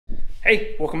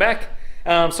Hey, welcome back.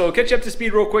 So I'll catch you up to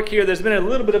speed real quick here. There's been a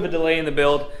little bit of a delay in the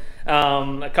build.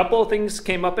 A couple of things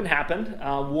came up and happened.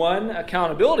 One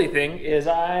accountability thing is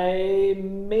I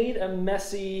made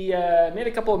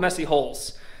a couple of messy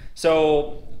holes.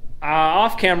 So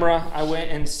off camera, I went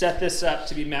and set this up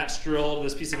to be match drilled,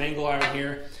 this piece of angle iron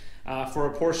here, for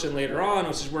a portion later on,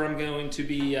 which is where I'm going to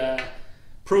be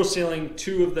pro sealing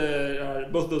both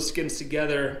of those skins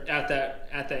together at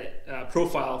that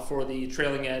profile for the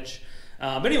trailing edge.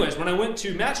 But anyways, when I went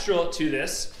to match drill it to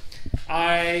this,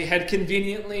 I had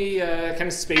conveniently kind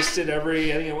of spaced it every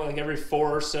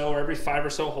 4 or so, or every 5 or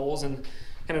so holes, and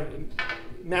kind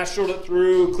of match drilled it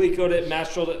through, clecoed it,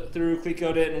 match drilled it through,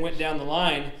 clecoed it, and went down the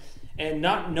line. And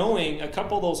not knowing, a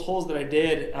couple of those holes that I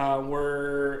did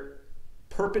were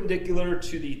perpendicular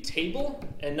to the table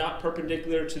and not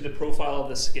perpendicular to the profile of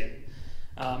the skin.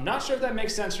 Not sure if that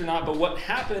makes sense or not, but what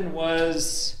happened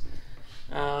was,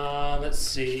 let's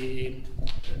see.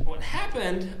 What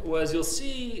happened was, you'll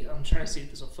see, I'm trying to see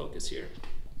if this will focus here.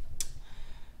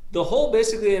 The hole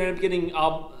basically ended up getting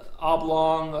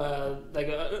oblong, like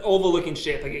an oval looking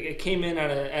shape. Like it came in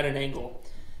at an angle.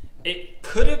 It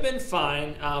could have been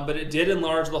fine, but it did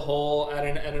enlarge the hole at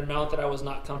an amount that I was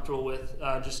not comfortable with,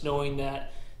 just knowing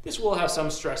that this will have some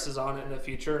stresses on it in the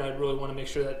future, and I really want to make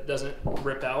sure that it doesn't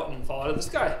rip out and fall out of the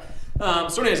sky.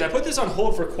 So anyways, I put this on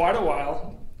hold for quite a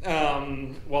while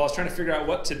I was trying to figure out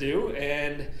what to do,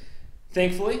 and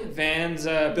thankfully Van's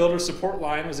builder support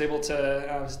line was able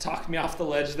to talk me off the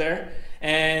ledge there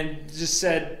and just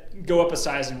said go up a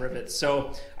size in rivets.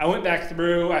 So I went back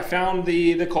through, I found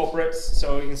the culprits,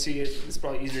 so you can see it's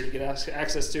probably easier to get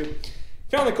access to.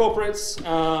 Found the culprits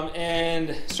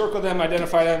and circled them,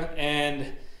 identified them,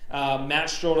 and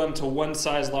match drilled them to one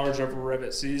size larger of a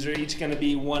rivet. So these are each going to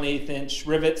be 1/8 inch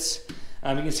rivets.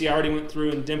 You can see I already went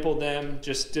through and dimpled them,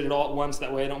 just did it all at once,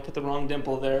 that way I don't put the wrong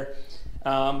dimple there.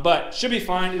 But should be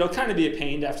fine. It'll kind of be a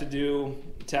pain to have to do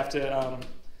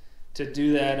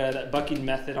that bucking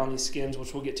method on these skins,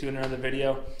 which we'll get to in another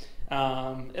video.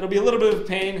 It'll be a little bit of a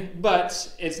pain,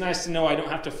 but it's nice to know I don't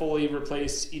have to fully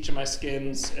replace each of my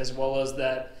skins, as well as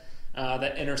that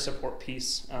inner support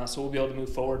piece. So we'll be able to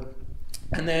move forward.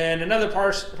 And then another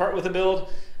part with the build,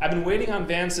 I've been waiting on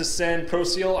Vans to send Pro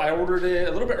Seal. I ordered it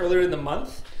a little bit earlier in the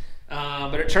month,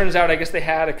 but it turns out I guess they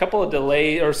had a couple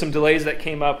of some delays that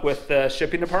came up with the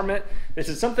shipping department. This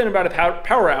is something about a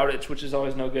power outage, which is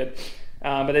always no good.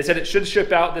 But they said it should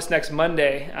ship out this next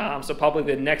Monday, so probably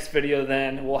the next video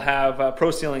then we'll have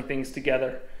pro sealing things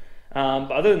together.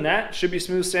 But other than that, should be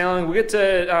smooth sailing. We'll get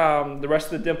to the rest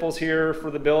of the dimples here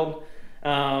for the build.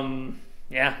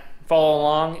 Yeah, follow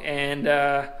along, and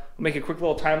we'll make a quick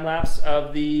little time lapse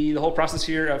of the whole process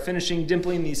here of finishing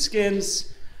dimpling these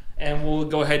skins, and we'll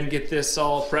go ahead and get this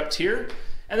all prepped here.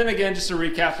 And then again, just to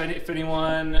recap, if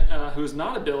anyone who's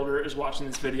not a builder is watching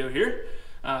this video here,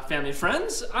 family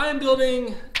friends, I'm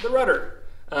building the rudder.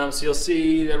 So you'll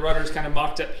see the rudder's kind of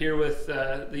mocked up here with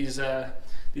these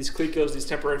clecos, these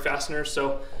temporary fasteners.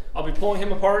 So I'll be pulling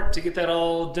him apart to get that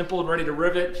all dimpled, ready to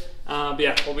rivet. But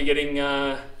yeah, we'll be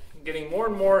getting more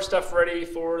and more stuff ready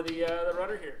for the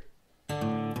rudder here.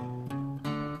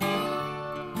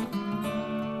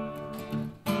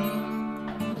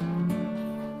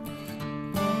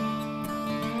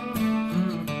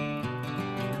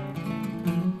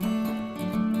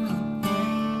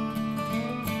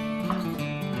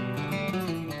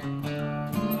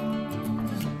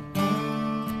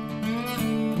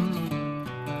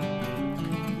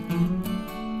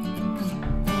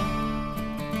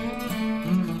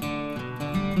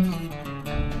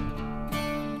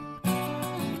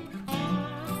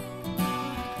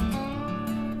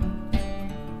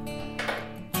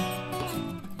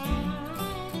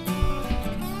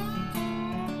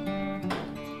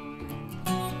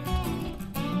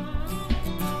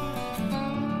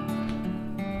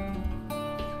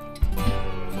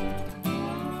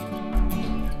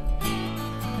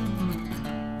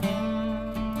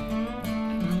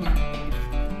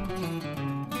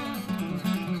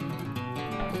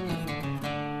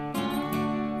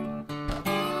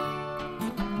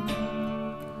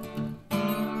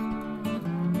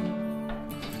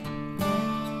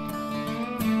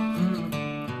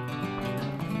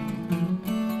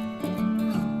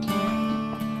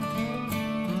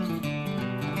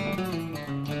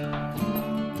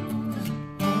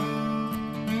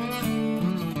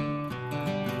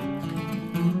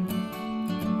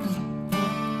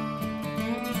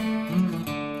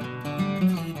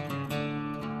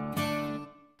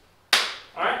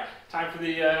 Time for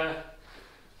the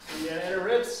inner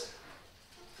ribs.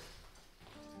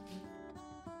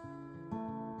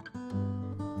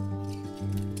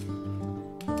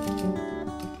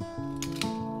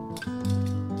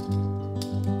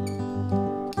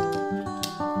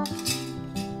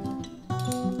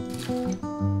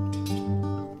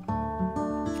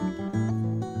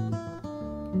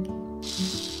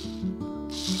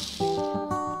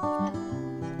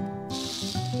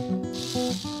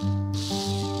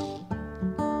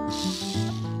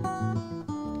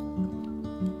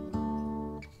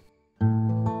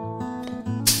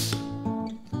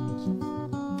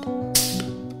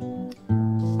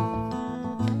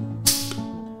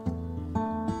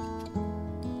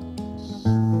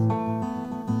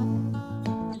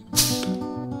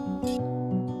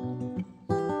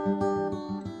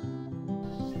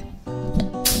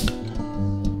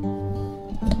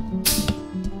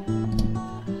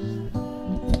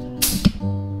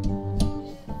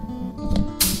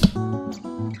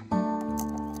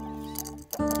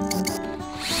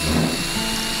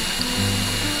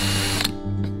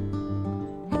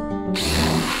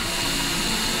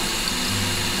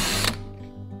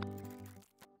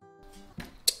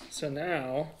 So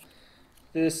now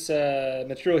this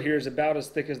material here is about as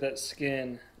thick as that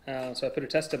skin. So I put a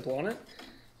test dimple on it.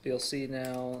 You'll see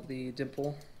now the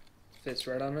dimple fits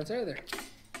right on inside there.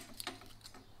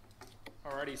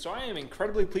 Alrighty, so I am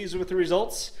incredibly pleased with the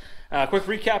results. Quick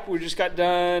recap, we just got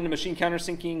done machine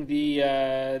countersinking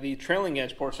the trailing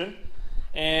edge portion.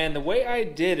 And the way I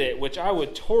did it, which I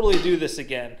would totally do this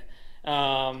again,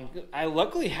 I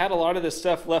luckily had a lot of this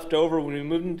stuff left over when we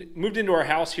moved into our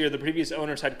house here. The previous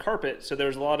owners had carpet, so there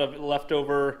was a lot of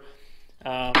leftover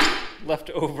what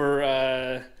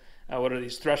are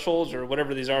these, thresholds or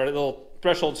whatever these are, little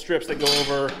threshold strips that go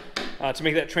over to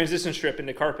make that transition strip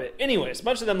into carpet. Anyways, a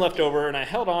bunch of them left over, and I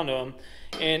held on to them,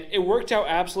 and it worked out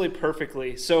absolutely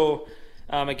perfectly. So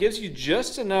it gives you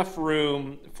just enough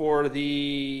room for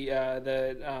the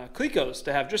clecos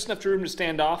to have just enough room to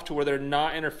stand off to where they're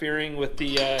not interfering with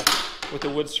the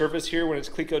wood surface here when it's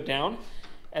clecoed down.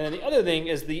 And then the other thing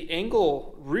is the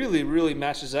angle really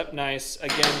matches up nice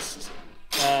against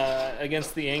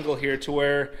the angle here, to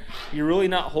where you're really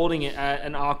not holding it at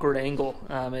an awkward angle.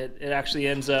 It actually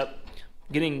ends up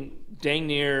getting dang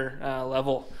near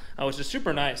level, which is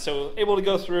super nice. So able to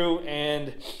go through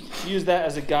and use that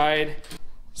as a guide.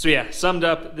 So yeah, summed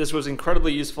up, this was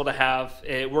incredibly useful to have.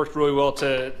 It worked really well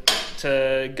to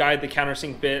guide the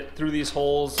countersink bit through these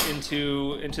holes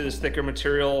into this thicker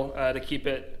material to keep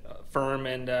it firm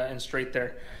and straight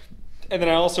there. And then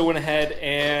I also went ahead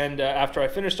and after I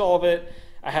finished all of it,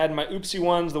 I had my oopsie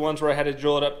ones, the ones where I had to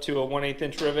drill it up to a 1/8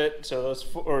 inch rivet. So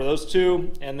those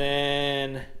two, and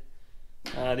then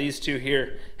these two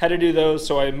here. Had to do those,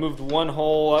 so I moved one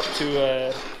hole up to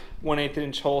a 1/8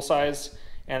 inch hole size,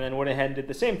 and then went ahead and did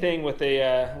the same thing with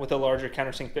a larger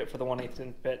countersink bit for the 1/8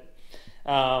 inch bit.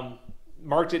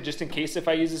 Marked it just in case if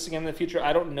I use this again in the future.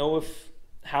 I don't know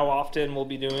how often we'll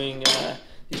be doing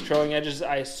these trailing edges.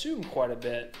 I assume quite a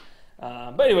bit.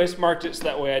 But anyways, marked it so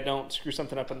that way I don't screw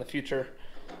something up in the future.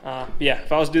 But yeah,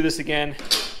 if I was to do this again,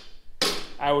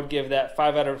 I would give that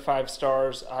 5 out of 5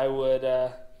 stars. I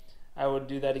would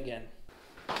do that again.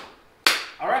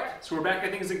 All right, so we're back at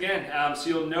things again. So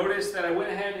you'll notice that I went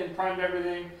ahead and primed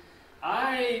everything.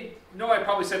 I know I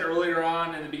probably said earlier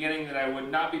on in the beginning that I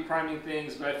would not be priming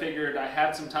things, but I figured I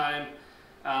had some time,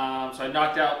 so I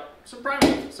knocked out some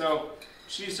priming. So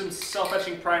just use some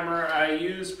self-etching primer I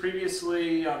used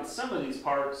previously on some of these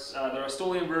parts, the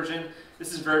Rust-Oleum version.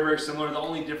 This is very similar. The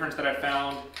only difference that I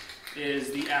found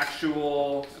is the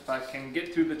actual, if I can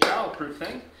get through the child-proof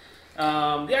thing,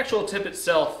 the actual tip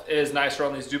itself is nicer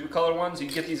on these Duplicolor ones. You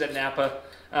can get these at Napa,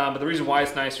 but the reason why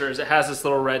it's nicer is it has this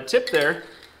little red tip there,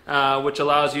 which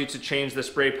allows you to change the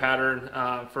spray pattern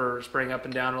for spraying up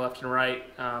and down or left and right,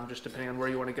 just depending on where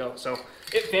you want to go. So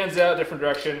it fans out a different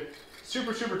direction.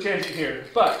 Super tangent here,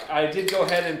 but I did go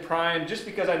ahead and prime just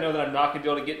because I know that I'm not going to be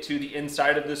able to get to the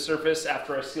inside of this surface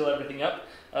after I seal everything up,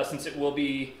 since it will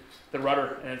be the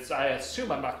rudder, and I assume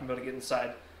I'm not going to be able to get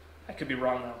inside. I could be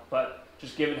wrong though, but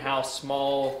just given how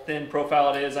small, thin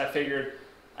profile it is, I figured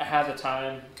I had the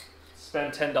time,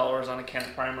 spend $10 on a can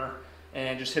of primer,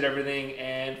 and just hit everything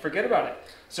and forget about it.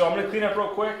 So I'm going to clean up real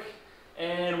quick,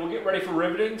 and we'll get ready for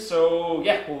riveting. So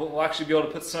yeah, we'll actually be able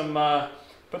to put some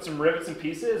rivets and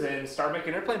pieces and start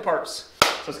making airplane parts. So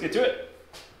let's get to it.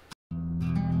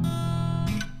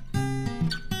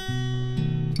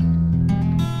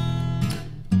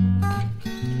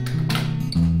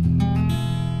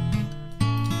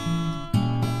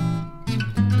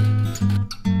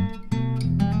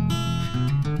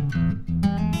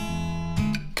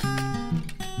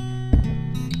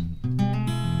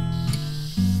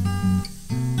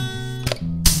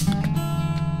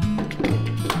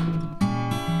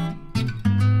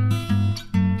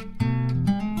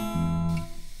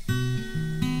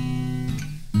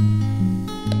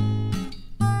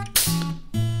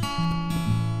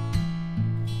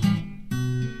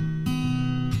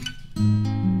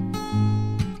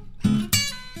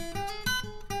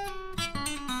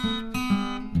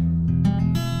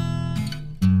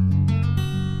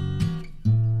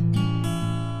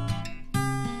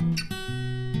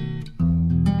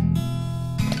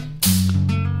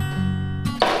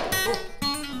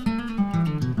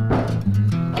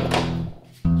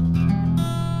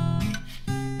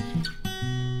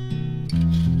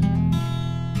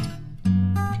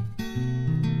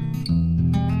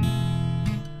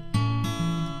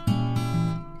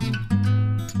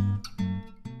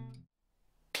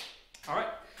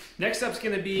 Next up is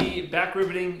going to be back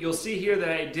riveting. You'll see here that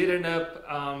I did end up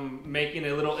making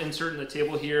a little insert in the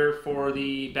table here for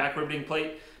the back riveting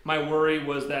plate. My worry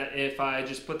was that if I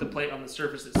just put the plate on the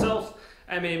surface itself,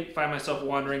 I may find myself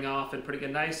wandering off and putting a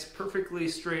nice, perfectly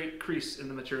straight crease in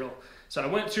the material. So I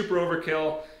went super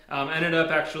overkill. Ended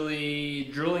up actually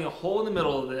drilling a hole in the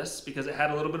middle of this because it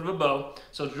had a little bit of a bow.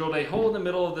 So drilled a hole in the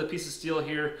middle of the piece of steel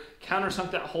here,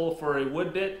 countersunk that hole for a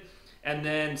wood bit, and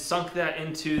then sunk that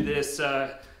into this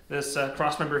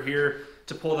cross member here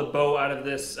to pull the bow out of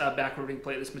this back riveting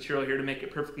plate, this material here, to make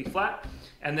it perfectly flat.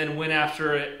 And then went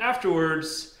after it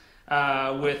afterwards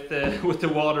with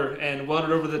the welder and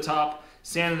welded over the top,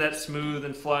 sanded that smooth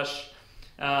and flush.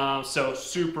 So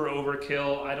super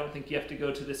overkill. I don't think you have to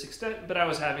go to this extent, but I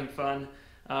was having fun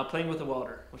playing with a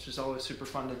welder, which is always super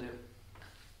fun to do.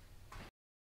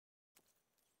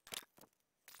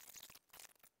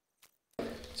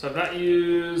 So I've not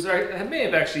used, I may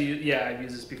have actually used, yeah, I've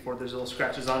used this before. There's little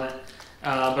scratches on it.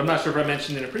 But I'm not sure if I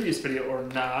mentioned in a previous video or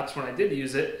not when I did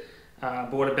use it.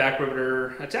 But what a back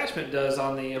riveter attachment does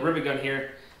on the rivet gun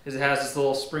here is it has this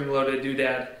little spring-loaded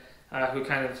doodad who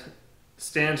kind of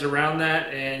stands around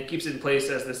that and keeps it in place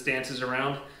as this dances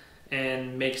around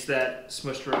and makes that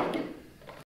smushed around.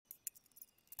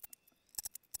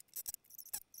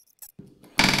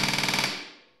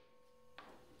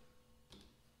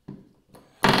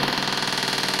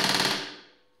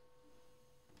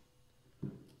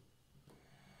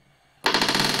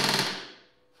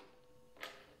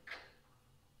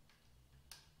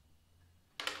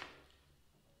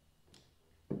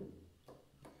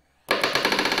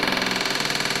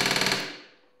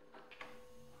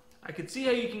 I can see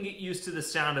how you can get used to the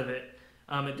sound of it.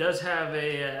 It does have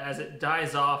a, as it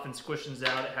dies off and squishes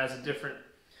out, it has a different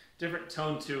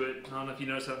tone to it. I don't know if you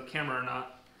notice it on camera or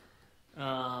not.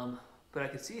 But I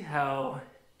can see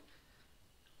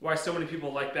why so many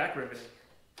people like back riveting.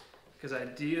 Because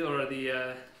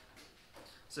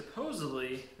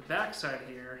supposedly the back side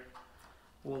here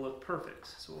will look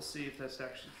perfect. So we'll see if that's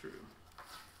actually true.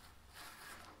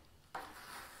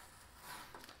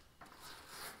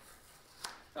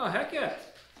 Oh, heck yeah.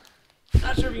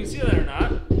 Not sure if you can see that or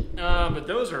not, but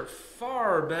those are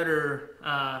far better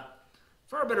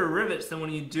rivets than when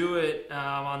you do it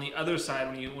on the other side.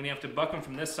 When you have to buck them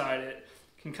from this side, it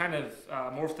can kind of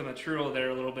morph the material there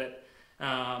a little bit.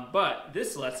 But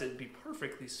this lets it be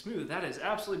perfectly smooth. That is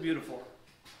absolutely beautiful.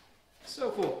 So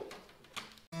cool.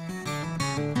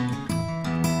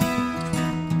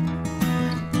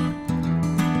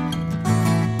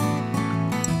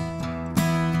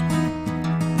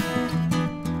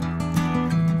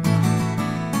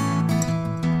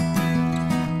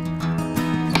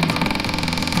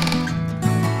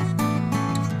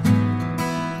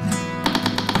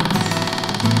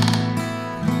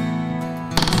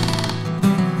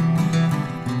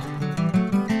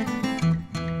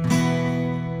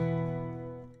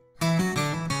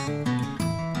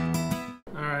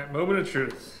 Moment of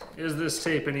truth. Is this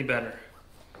tape any better?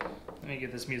 Let me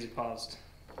get this music paused.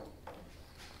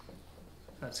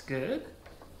 That's good.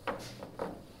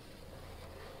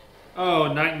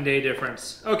 Oh, night and day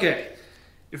difference. Okay,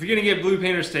 if you're gonna get blue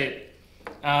painter's tape,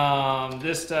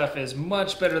 this stuff is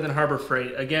much better than Harbor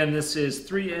Freight. Again, this is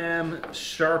 3M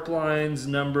Sharp Lines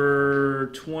number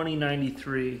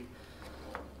 2093.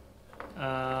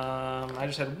 I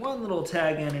just had one little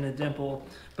tag in and a dimple,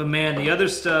 but man, the other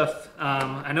stuff,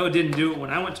 I know it didn't do it when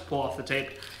I went to pull off the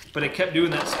tape, but it kept doing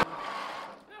that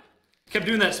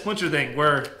splinter thing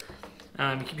where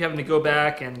you keep having to go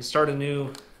back and start a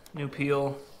new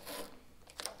peel.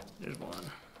 There's one.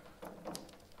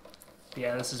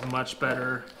 Yeah, this is much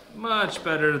better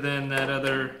than that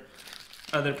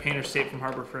other painter's tape from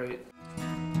Harbor Freight.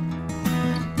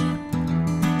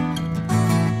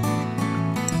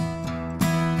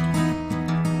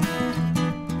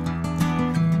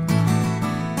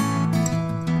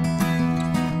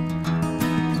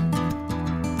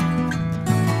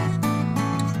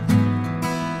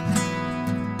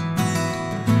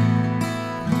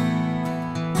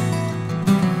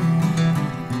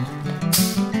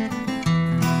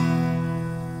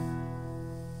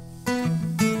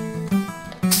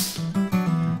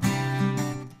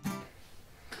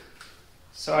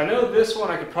 So I know this one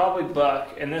I could probably buck,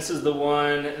 and this is the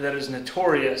one that is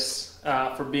notorious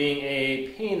for being a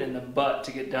pain in the butt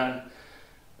to get done.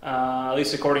 At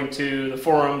least according to the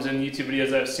forums and YouTube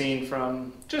videos I've seen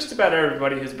from just about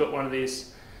everybody who's built one of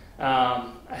these.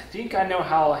 I think I know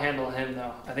how I'll handle him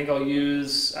though. I think I'll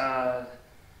use a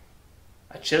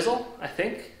chisel, I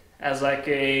think, as like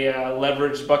a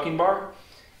leveraged bucking bar.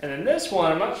 And then this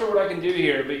one, I'm not sure what I can do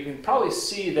here, but you can probably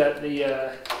see that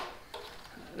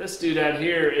this dude out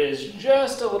here is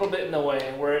just a little bit in the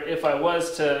way, where if I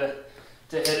was to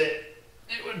hit it,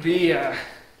 it would be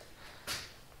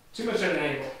too much at an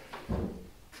angle.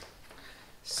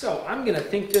 So I'm gonna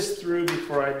think this through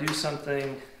before I do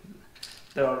something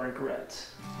that I'll regret.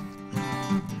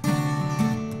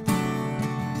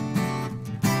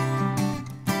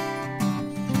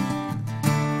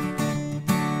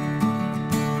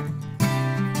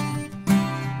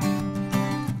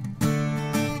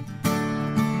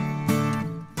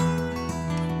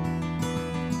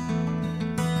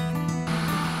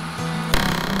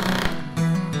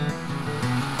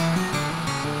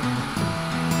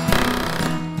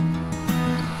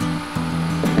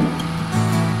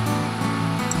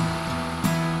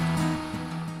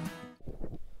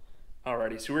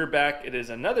 Alrighty, so we're back. It is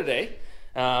another day.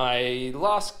 I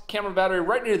lost camera battery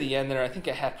right near the end there. I think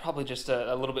I had probably just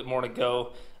a little bit more to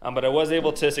go, but I was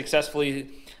able to successfully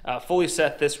fully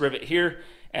set this rivet here,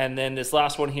 and then this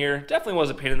last one here definitely was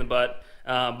a pain in the butt,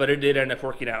 but it did end up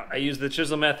working out. I used the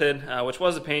chisel method, which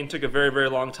was a pain, took a very, very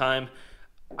long time.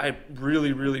 I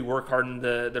really work hardened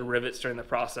the rivets during the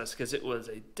process because it was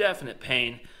a definite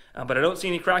pain. But I don't see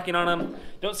any cracking on them,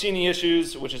 don't see any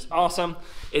issues, which is awesome.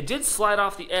 It did slide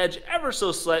off the edge ever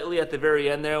so slightly at the very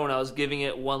end there when I was giving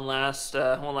it one last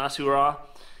hurrah.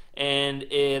 And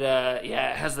it,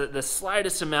 yeah, it has the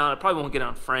slightest amount. I probably won't get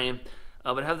on frame,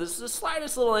 but it has the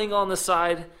slightest little angle on the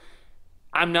side.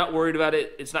 I'm not worried about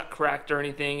it. It's not cracked or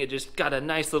anything. It just got a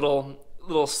nice little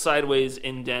sideways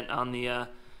indent on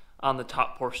the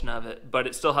top portion of it. But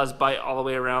it still has bite all the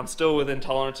way around, still within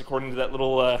tolerance according to that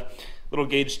little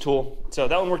gauge tool. So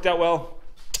that one worked out well.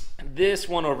 This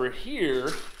one over here,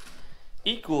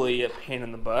 equally a pain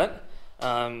in the butt.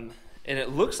 And it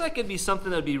looks like it'd be something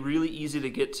that'd be really easy to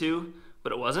get to,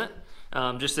 but it wasn't.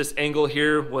 Just this angle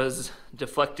here was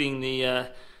deflecting the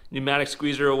pneumatic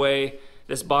squeezer away.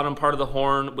 This bottom part of the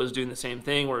horn was doing the same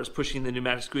thing where it was pushing the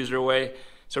pneumatic squeezer away.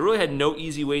 So I really had no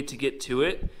easy way to get to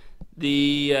it.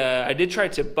 I did try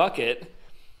to buck it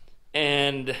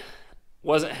and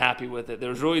wasn't happy with it.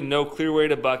 There was really no clear way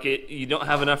to buck it. You don't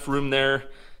have enough room there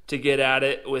to get at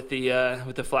it with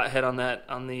the flathead on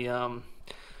the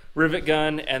rivet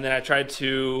gun. And then I tried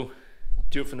to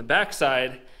do it from the back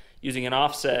side using an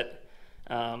offset,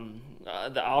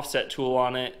 the offset tool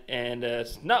on it, and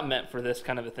it's not meant for this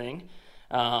kind of a thing.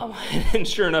 And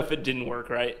sure enough, it didn't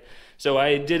work right. So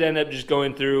I did end up just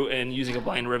going through and using a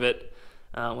blind rivet.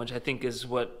 Which I think is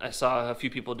what I saw a few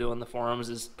people do on the forums,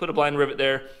 is put a blind rivet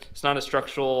there. It's not a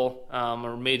structural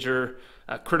or major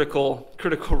critical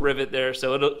rivet there,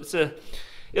 so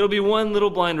it'll be one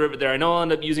little blind rivet there. I know I'll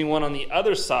end up using one on the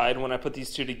other side when I put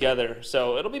these two together,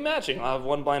 so it'll be matching. I'll have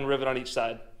one blind rivet on each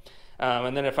side,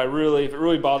 and then if it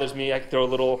really bothers me, I can throw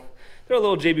a little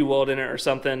JB Weld in it or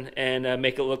something and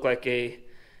make it look like a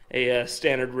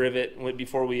standard rivet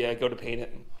before we go to paint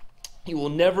it. You will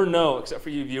never know except for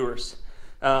you viewers.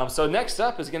 So next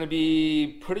up is going to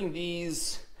be putting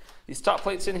these top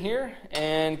plates in here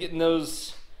and getting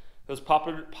those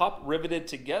pop riveted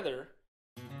together.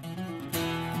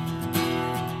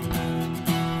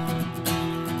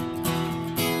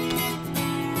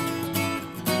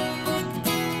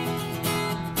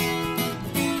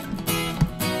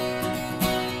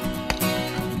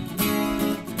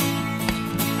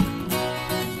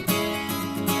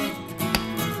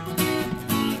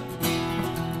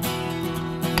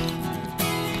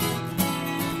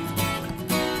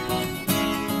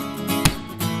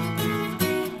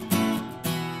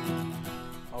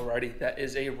 Alrighty, that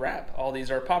is a wrap. All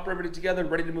these are pop riveted together,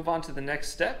 ready to move on to the next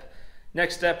step.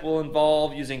 Next step will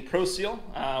involve using Pro Seal,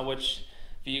 which,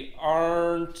 if you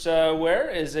aren't aware,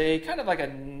 is a kind of like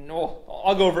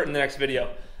I'll go over it in the next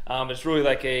video. It's really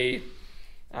like a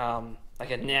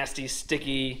nasty,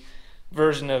 sticky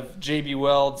version of JB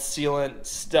Weld sealant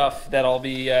stuff that I'll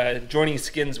be joining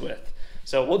skins with.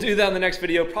 So we'll do that in the next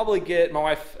video. Probably get my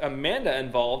wife Amanda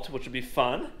involved, which would be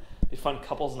fun. Be a fun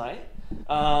couples night.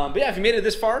 But yeah, if you made it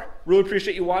this far, really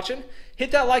appreciate you watching.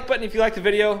 Hit that like button if you like the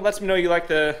video. Lets me know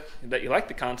that you like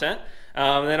the content.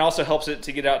 And then also helps it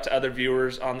to get out to other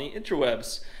viewers on the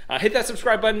interwebs. Hit that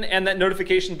subscribe button and that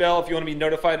notification bell if you want to be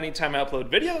notified anytime I upload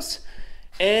videos.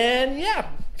 And yeah,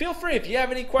 feel free if you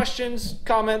have any questions,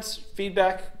 comments,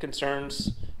 feedback,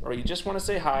 concerns, or you just want to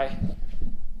say hi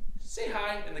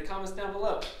in the comments down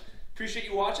below. Appreciate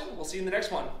you watching. We'll see you in the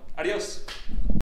next one. Adios.